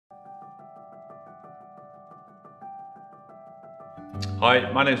Hi,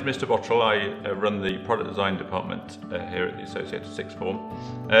 my name is Mr. Bottrell. I run the product design department here at the Associated Sixth Form.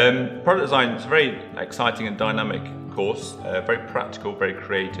 Product design is a very exciting and dynamic course, very practical, very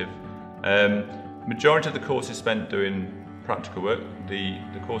creative. Majority of the course is spent doing practical work. The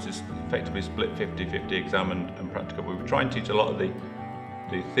course is effectively split 50-50 exam and practical. We try and teach a lot of the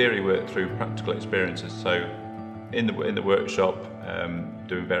theory work through practical experiences. So in the workshop,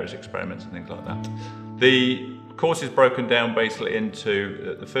 doing various experiments and things like that. The course is broken down basically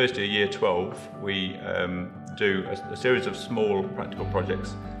into the first year, year 12, we do a series of small practical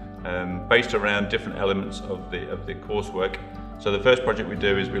projects based around different elements of the coursework. So the first project we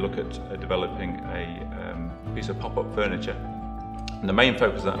do is we look at developing a piece of pop-up furniture. And the main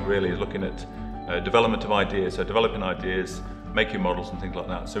focus of that really is looking at development of ideas, so developing ideas, making models and things like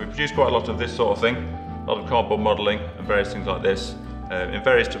that. So we produce quite a lot of this sort of thing, a lot of cardboard modelling and various things like this in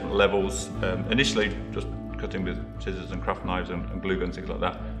various different levels. Initially just cutting with scissors and craft knives and glue guns, things like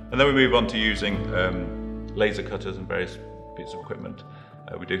that. And then we move on to using laser cutters and various bits of equipment.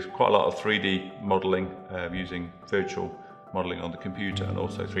 We do quite a lot of 3D modelling using virtual modelling on the computer and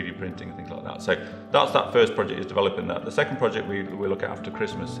also 3D printing and things like that. So that's that first project, is developing that. The second project we look at after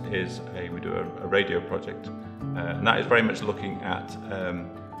Christmas is we do a radio project. And that is very much looking at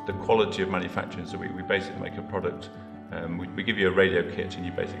the quality of manufacturing. So we basically make a product. We give you a radio kit and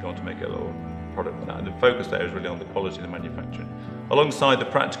you basically go on to make a little product with that. And the focus there is really on the quality of the manufacturing. Alongside the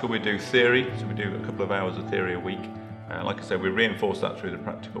practical, we do theory. So we do a couple of hours of theory a week. Like I said, we reinforce that through the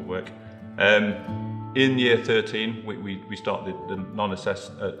practical work. In year 13, we start the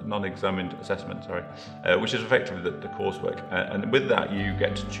non-examined assessment, which is effectively the coursework. And with that, you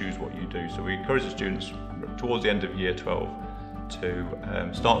get to choose what you do. So we encourage the students towards the end of year 12 to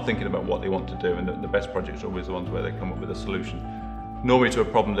start thinking about what they want to do, and the best projects are always the ones where they come up with a solution, normally to a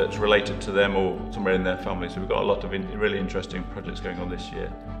problem that's related to them or somewhere in their family. So we've got a lot of really interesting projects going on this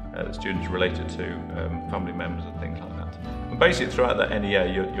year, the students related to family members and things like that. And basically throughout that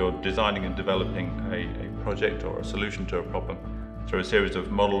NEA you're designing and developing a project or a solution to a problem through a series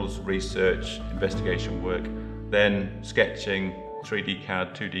of models, research, investigation work, then sketching, 3D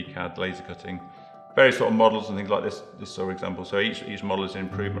CAD, 2D CAD, laser cutting, various sort of models and things like this sort of example. So each model is an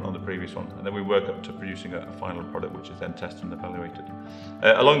improvement on the previous one, and then we work up to producing a final product which is then tested and evaluated.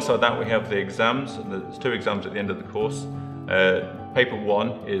 Alongside that we have the exams, and there's 2 exams at the end of the course. Paper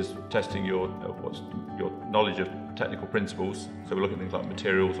 1 is testing your knowledge of technical principles, so we're looking at things like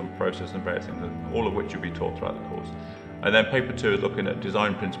materials and process and various things, all of which you'll be taught throughout the course. And then paper 2 is looking at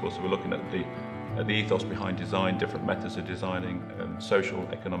design principles, so we're looking at the ethos behind design, different methods of designing, social,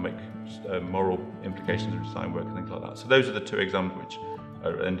 economic, moral implications of design work and things like that. So those are the 2 exams which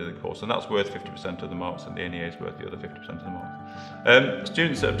are at the end of the course, and that's worth 50% of the marks, and the NEA is worth the other 50% of the marks.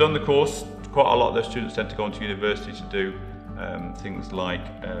 Students that have done the course, quite a lot of those students tend to go on to university to do things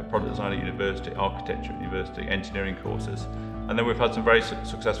like product design at university, architecture at university, engineering courses. And then we've had some very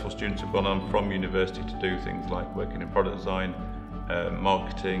successful students who've gone on from university to do things like working in product design,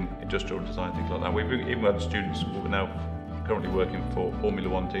 marketing, industrial design, things like that. We've even had students who are now currently working for Formula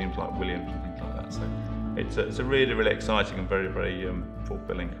One teams like Williams and things like that. So it's a really, really exciting and very, very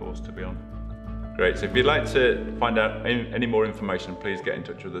fulfilling course to be on. Great, so if you'd like to find out any more information, please get in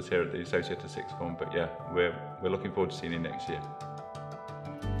touch with us here at the Associated Sixth Form. But yeah, we're looking forward to seeing you next year.